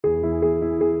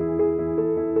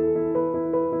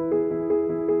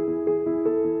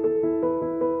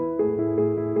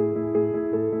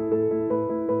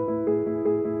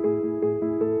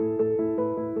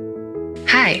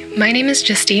My name is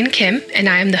Justine Kim, and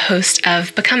I am the host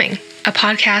of Becoming, a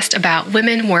podcast about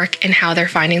women, work, and how they're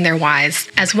finding their whys,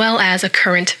 as well as a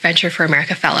current Venture for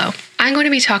America fellow. I'm going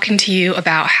to be talking to you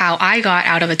about how I got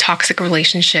out of a toxic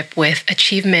relationship with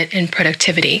achievement and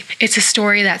productivity. It's a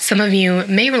story that some of you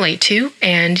may relate to,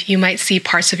 and you might see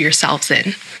parts of yourselves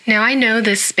in. Now, I know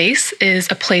this space is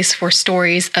a place for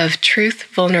stories of truth,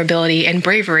 vulnerability, and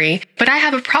bravery, but I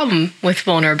have a problem with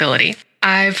vulnerability.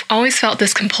 I've always felt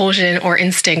this compulsion or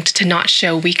instinct to not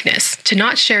show weakness, to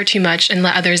not share too much and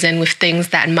let others in with things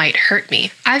that might hurt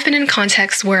me. I've been in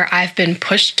contexts where I've been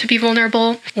pushed to be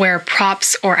vulnerable, where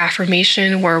props or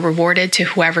affirmation were rewarded to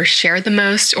whoever shared the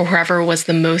most or whoever was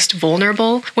the most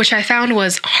vulnerable, which I found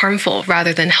was harmful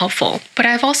rather than helpful. But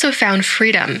I've also found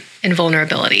freedom in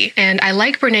vulnerability. And I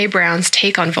like Brené Brown's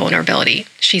take on vulnerability.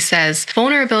 She says,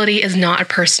 vulnerability is not a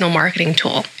personal marketing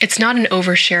tool. It's not an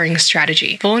oversharing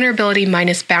strategy. Vulnerability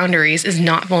minus boundaries is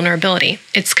not vulnerability.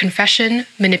 It's confession,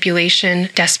 manipulation,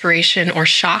 desperation, or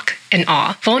shock and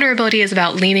awe. Vulnerability is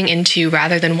about leaning into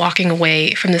rather than walking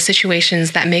away from the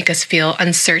situations that make us feel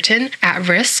uncertain, at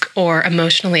risk, or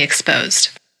emotionally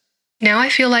exposed. Now I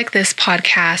feel like this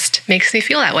podcast makes me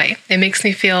feel that way. It makes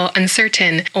me feel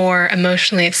uncertain or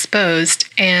emotionally exposed,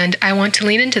 and I want to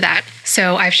lean into that.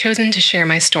 So I've chosen to share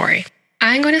my story.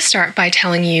 I'm going to start by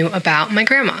telling you about my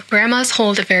grandma. Grandmas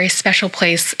hold a very special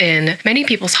place in many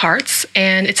people's hearts,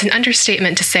 and it's an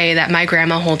understatement to say that my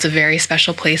grandma holds a very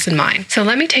special place in mine. So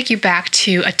let me take you back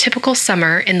to a typical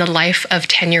summer in the life of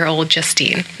 10-year-old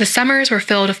Justine. The summers were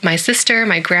filled with my sister,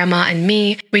 my grandma, and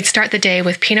me. We'd start the day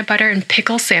with peanut butter and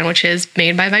pickle sandwiches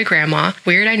made by my grandma.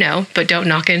 Weird, I know, but don't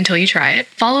knock it until you try it.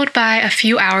 Followed by a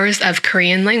few hours of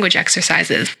Korean language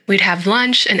exercises. We'd have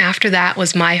lunch, and after that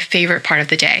was my favorite part of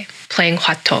the day, playing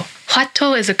Hwatto.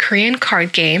 Hwatto is a Korean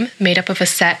card game made up of a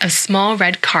set of small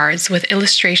red cards with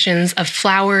illustrations of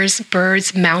flowers,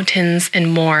 birds, mountains,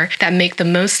 and more that make the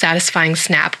most satisfying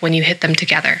snap when you hit them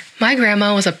together. My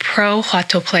grandma was a pro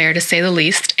Hwatto player, to say the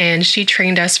least, and she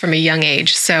trained us from a young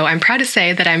age, so I'm proud to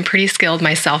say that I'm pretty skilled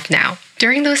myself now.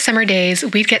 During those summer days,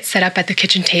 we'd get set up at the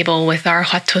kitchen table with our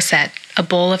Hwatto set, a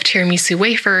bowl of tiramisu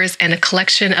wafers, and a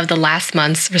collection of the last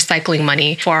month's recycling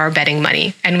money for our betting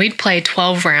money, and we'd play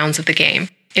 12 rounds of the game.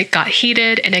 It got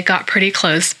heated and it got pretty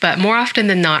close, but more often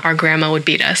than not, our grandma would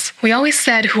beat us. We always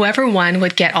said whoever won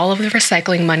would get all of the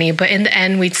recycling money, but in the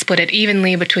end, we'd split it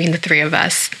evenly between the three of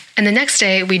us. And the next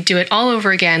day, we'd do it all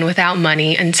over again without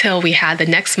money until we had the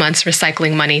next month's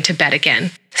recycling money to bet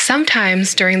again.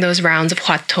 Sometimes during those rounds of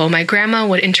Hwatto, my grandma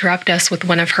would interrupt us with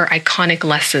one of her iconic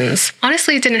lessons.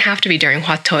 Honestly, it didn't have to be during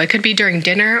Hwatto. It could be during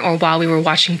dinner or while we were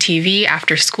watching TV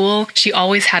after school. She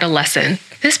always had a lesson.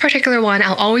 This particular one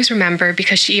I'll always remember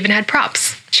because she even had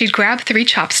props. She'd grab 3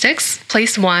 chopsticks,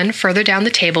 place one further down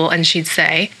the table, and she'd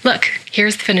say, "Look,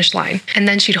 here's the finish line." And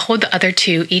then she'd hold the other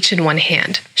 2 each in one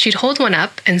hand. She'd hold one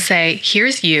up and say,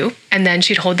 "Here's you." And then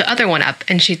she'd hold the other one up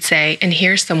and she'd say, "And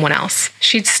here's someone else."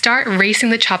 She'd start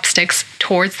racing the chopsticks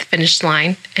towards the finish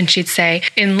line, and she'd say,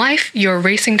 "In life, you're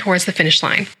racing towards the finish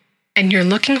line. And you're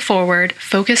looking forward,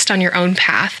 focused on your own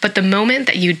path. But the moment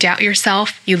that you doubt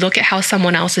yourself, you look at how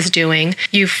someone else is doing,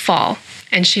 you fall."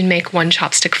 And she'd make one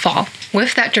chopstick fall.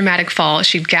 With that dramatic fall,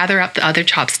 she'd gather up the other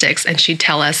chopsticks and she'd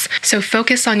tell us, "So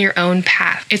focus on your own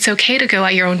path. It's okay to go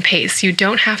at your own pace. You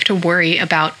don't have to worry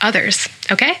about others,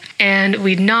 okay?" And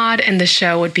we'd nod and the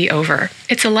show would be over.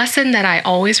 It's a lesson that I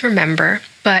always remember,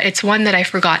 but it's one that I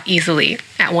forgot easily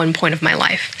at one point of my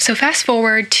life. So fast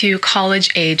forward to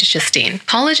college-age Justine.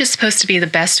 College is supposed to be the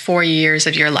best 4 years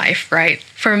of your life, right?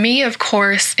 For me, of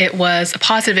course, it was a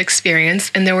positive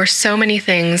experience, and there were so many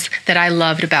things that I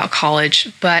loved about college,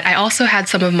 but I also had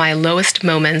some of my lowest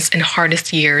moments and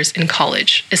hardest years in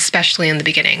college, especially in the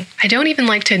beginning. I don't even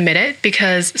like to admit it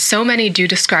because so many do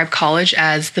describe college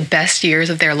as the best years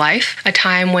of their life, a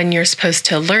time when you're supposed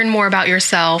to learn more about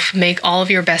yourself, make all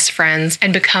of your best friends,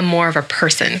 and become more of a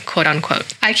person, quote unquote.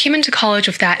 I came into college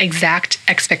with that exact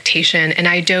expectation, and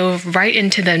I dove right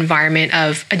into the environment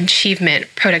of achievement,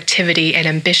 productivity,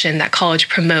 and ambition that college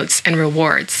promotes and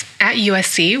rewards. At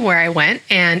USC, where I went,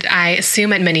 and I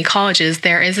assume at many colleges,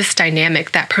 there is this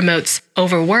dynamic that promotes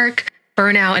overwork,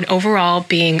 burnout, and overall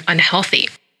being unhealthy.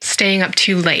 Staying up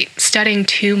too late, studying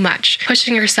too much,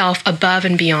 pushing yourself above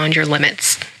and beyond your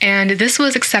limits. And this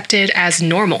was accepted as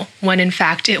normal when in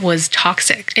fact it was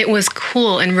toxic. It was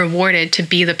cool and rewarded to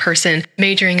be the person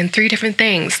majoring in 3 different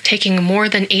things, taking more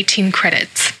than 18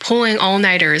 credits, pulling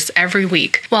all-nighters every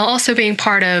week, while also being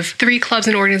part of 3 clubs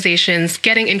and organizations,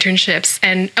 getting internships,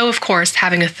 and of course,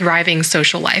 having a thriving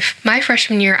social life. My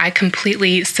freshman year, I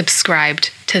completely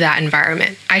subscribed to that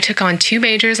environment. I took on 2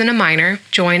 majors and a minor,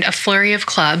 joined a flurry of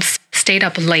clubs, stayed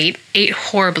up late, ate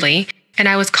horribly, and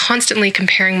I was constantly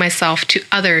comparing myself to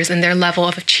others and their level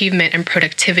of achievement and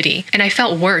productivity. And I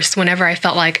felt worse whenever I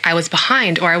felt like I was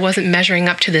behind or I wasn't measuring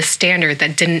up to this standard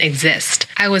that didn't exist.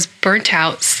 I was burnt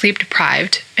out, sleep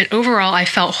deprived, and overall I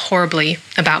felt horribly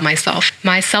about myself.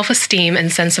 My self-esteem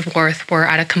and sense of worth were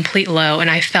at a complete low, and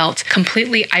I felt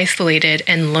completely isolated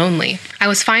and lonely. I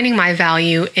was finding my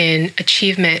value in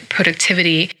achievement,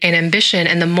 productivity, and ambition,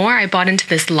 and the more I bought into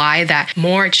this lie that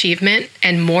more achievement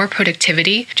and more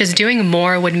productivity, just doing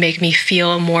more would make me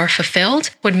feel more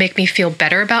fulfilled, would make me feel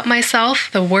better about myself,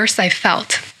 the worse I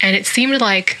felt. And it seemed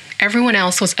like everyone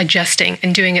else was adjusting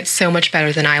and doing it so much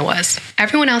better than I was.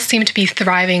 Everyone else seemed to be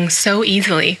thriving so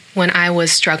easily when I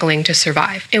was struggling to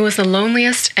survive. It was the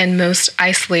loneliest and most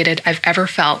isolated I've ever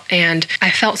felt, and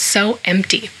I felt so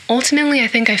empty. Ultimately, I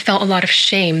think I felt a lot of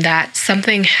shame that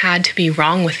something had to be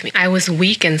wrong with me. I was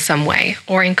weak in some way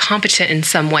or incompetent in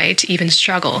some way to even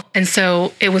struggle. And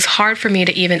so it was hard for me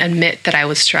to even admit that I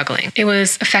was struggling. It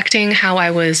was affecting how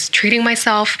I was treating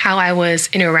myself, how I was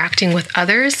interacting with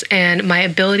others, and my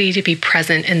ability to be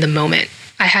present in the moment.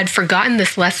 I had forgotten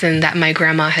this lesson that my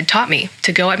grandma had taught me,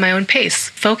 to go at my own pace,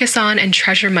 focus on and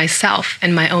treasure myself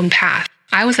and my own path.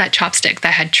 I was that chopstick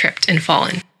that had tripped and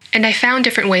fallen. And I found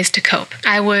different ways to cope.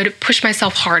 I would push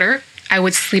myself harder, I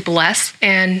would sleep less,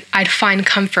 and I'd find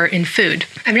comfort in food.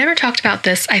 I've never talked about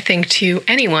this, I think, to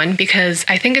anyone because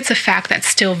I think it's a fact that's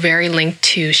still very linked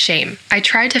to shame. I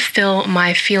tried to fill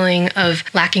my feeling of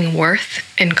lacking worth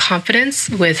and confidence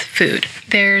with food.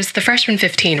 There's the freshman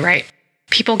 15, right?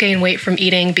 People gain weight from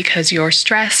eating because you're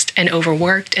stressed and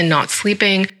overworked and not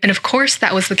sleeping. And of course,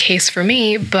 that was the case for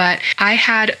me, but I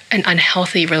had an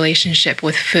unhealthy relationship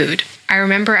with food. I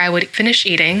remember I would finish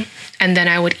eating, and then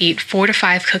I would eat 4 to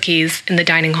 5 cookies in the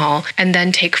dining hall, and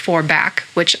then take 4 back,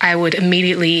 which I would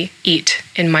immediately eat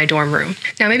in my dorm room.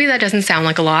 Now, maybe that doesn't sound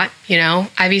like a lot,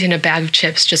 I've eaten a bag of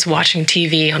chips just watching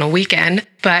TV on a weekend,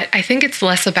 but I think it's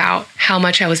less about how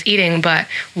much I was eating, but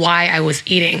why I was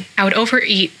eating. I would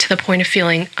overeat to the point of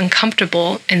feeling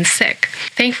uncomfortable and sick.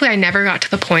 Thankfully, I never got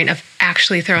to the point of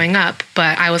actually throwing up,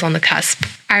 but I was on the cusp.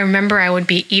 I remember I would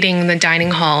be eating in the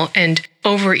dining hall and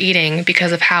overeating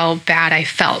because of how bad I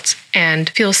felt and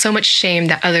feel so much shame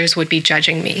that others would be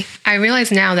judging me. I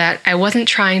realize now that I wasn't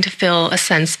trying to fill a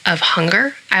sense of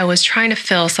hunger. I was trying to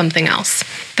fill something else.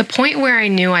 The point where I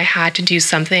knew I had to do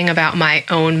something about my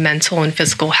own mental and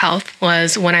physical health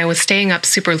was when I was staying up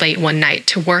super late one night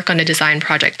to work on a design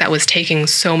project that was taking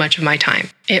so much of my time.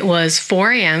 It was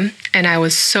 4 a.m. and I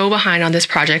was so behind on this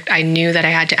project, I knew that I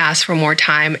had to ask for more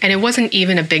time, and it wasn't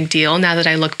even a big deal now that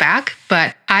I look back,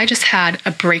 but I just had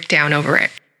a breakdown over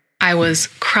it. I was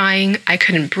crying, I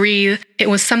couldn't breathe. It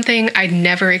was something I'd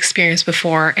never experienced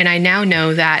before, and I now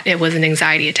know that it was an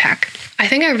anxiety attack. I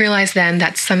think I realized then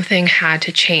that something had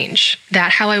to change,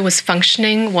 that how I was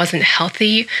functioning wasn't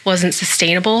healthy, wasn't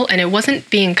sustainable, and it wasn't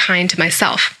being kind to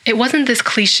myself. It wasn't this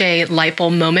cliche light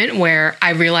bulb moment where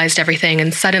I realized everything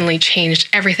and suddenly changed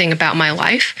everything about my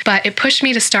life, but it pushed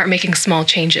me to start making small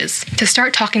changes, to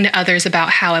start talking to others about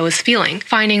how I was feeling,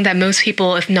 finding that most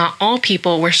people, if not all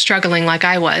people, were struggling like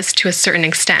I was to a certain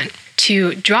extent.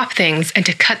 To drop things and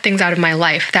to cut things out of my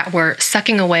life that were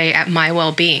sucking away at my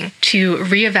well-being, to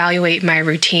reevaluate my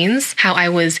routines, how I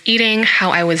was eating,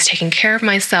 how I was taking care of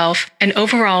myself, and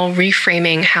overall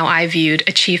reframing how I viewed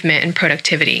achievement and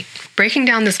productivity. Breaking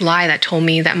down this lie that told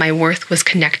me that my worth was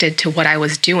connected to what I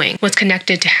was doing, was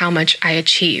connected to how much I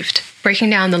achieved.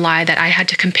 Breaking down the lie that I had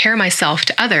to compare myself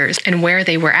to others and where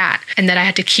they were at, and that I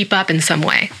had to keep up in some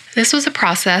way. This was a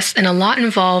process, and a lot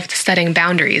involved setting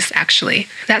boundaries, actually.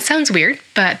 That sounds weird,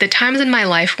 but the times in my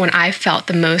life when I felt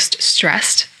the most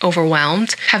stressed,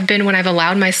 overwhelmed, have been when I've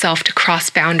allowed myself to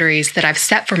cross boundaries that I've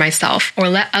set for myself, or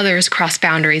let others cross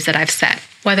boundaries that I've set.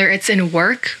 Whether it's in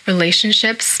work,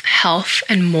 relationships, health,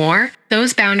 and more,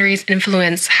 those boundaries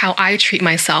influence how I treat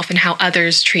myself and how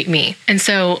others treat me. And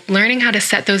so learning how to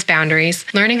set those boundaries,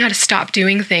 learning how to stop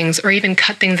doing things or even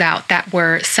cut things out that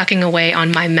were sucking away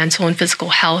on my mental and physical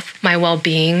health, my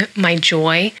well-being, my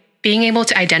joy, being able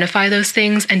to identify those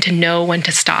things and to know when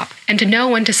to stop, and to know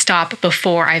when to stop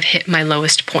before I've hit my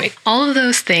lowest point. All of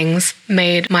those things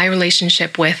made my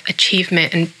relationship with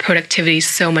achievement and productivity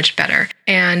so much better.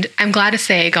 And I'm glad to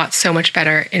say it got so much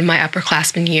better in my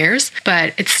upperclassmen years,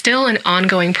 but it's still an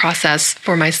ongoing process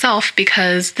for myself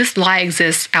because this lie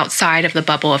exists outside of the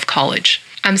bubble of college.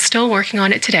 I'm still working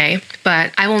on it today,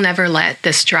 but I will never let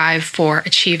this drive for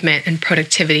achievement and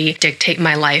productivity dictate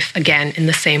my life again in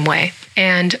the same way.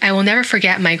 And I will never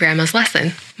forget my grandma's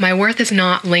lesson. My worth is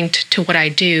not linked to what I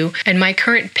do, and my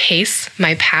current pace,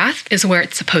 my path, is where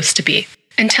it's supposed to be.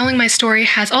 And telling my story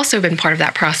has also been part of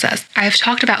that process. I have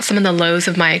talked about some of the lows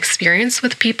of my experience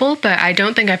with people, but I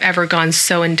don't think I've ever gone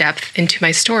so in depth into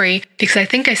my story because I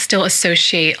think I still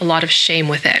associate a lot of shame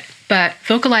with it. But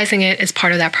vocalizing it is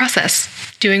part of that process.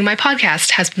 Doing my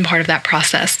podcast has been part of that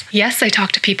process. Yes, I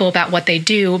talk to people about what they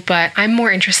do, but I'm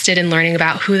more interested in learning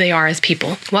about who they are as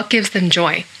people. What gives them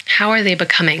joy? How are they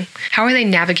becoming? How are they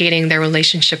navigating their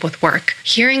relationship with work?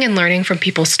 Hearing and learning from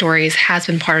people's stories has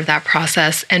been part of that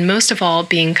process, and most of all,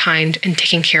 being kind and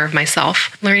taking care of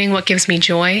myself. Learning what gives me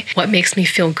joy, what makes me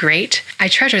feel great. I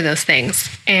treasure those things,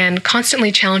 and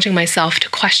constantly challenging myself to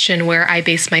question where I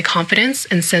base my confidence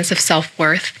and sense of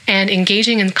self-worth, and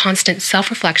engaging in constant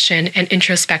self-reflection and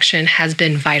introspection has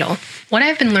been vital. What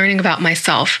I've been learning about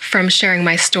myself from sharing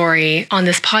my story on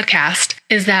this podcast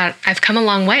is that I've come a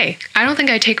long way. I don't think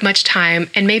I take much time,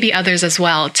 and maybe others as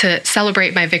well, to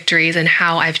celebrate my victories and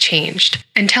how I've changed.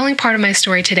 And telling part of my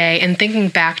story today and thinking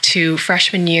back to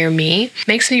freshman year me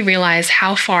makes me realize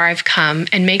how far I've come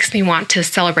and makes me want to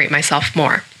celebrate myself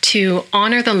more. To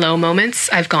honor the low moments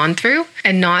I've gone through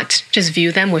and not just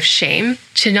view them with shame,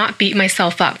 to not beat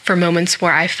myself up for moments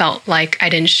where I felt like I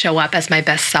didn't show up as my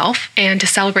best self, and to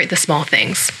celebrate the small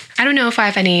things. I don't know if I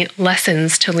have any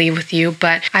lessons to leave with you,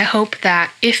 but I hope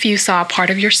that if you saw a part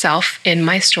of yourself in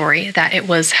my story, that it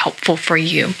was helpful for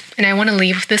you. And I want to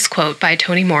leave with this quote by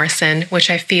Toni Morrison, which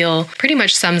I feel pretty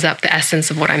much sums up the essence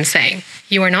of what I'm saying.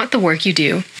 You are not the work you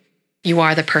do. You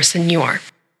are the person you are.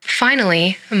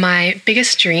 Finally, my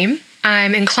biggest dream,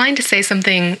 I'm inclined to say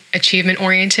something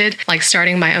achievement-oriented, like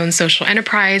starting my own social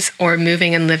enterprise or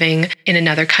moving and living in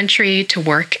another country to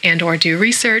work and or do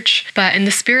research. But in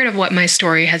the spirit of what my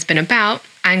story has been about,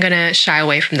 I'm going to shy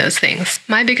away from those things.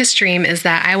 My biggest dream is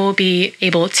that I will be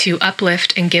able to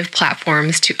uplift and give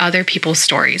platforms to other people's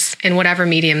stories in whatever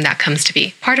medium that comes to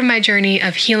be. Part of my journey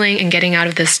of healing and getting out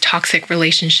of this toxic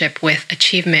relationship with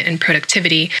achievement and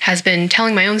productivity has been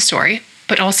telling my own story,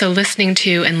 but also listening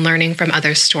to and learning from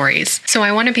others' stories. So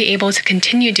I want to be able to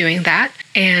continue doing that,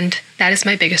 and that is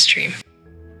my biggest dream.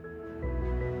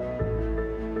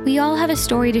 We all have a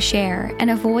story to share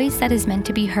and a voice that is meant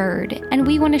to be heard, and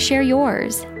we want to share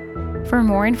yours. For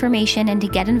more information and to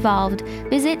get involved,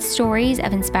 visit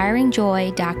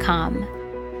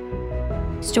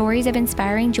storiesofinspiringjoy.com. Stories of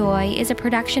Inspiring Joy is a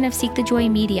production of Seek the Joy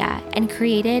Media and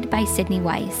created by Sydney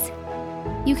Weiss.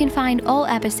 You can find all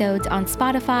episodes on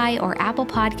Spotify or Apple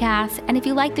Podcasts, and if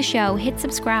you like the show, hit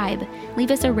subscribe,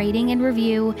 leave us a rating and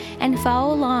review, and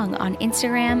follow along on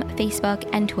Instagram, Facebook,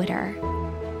 and Twitter.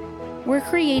 We're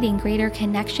creating greater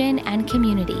connection and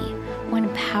community,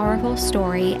 one powerful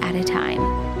story at a time.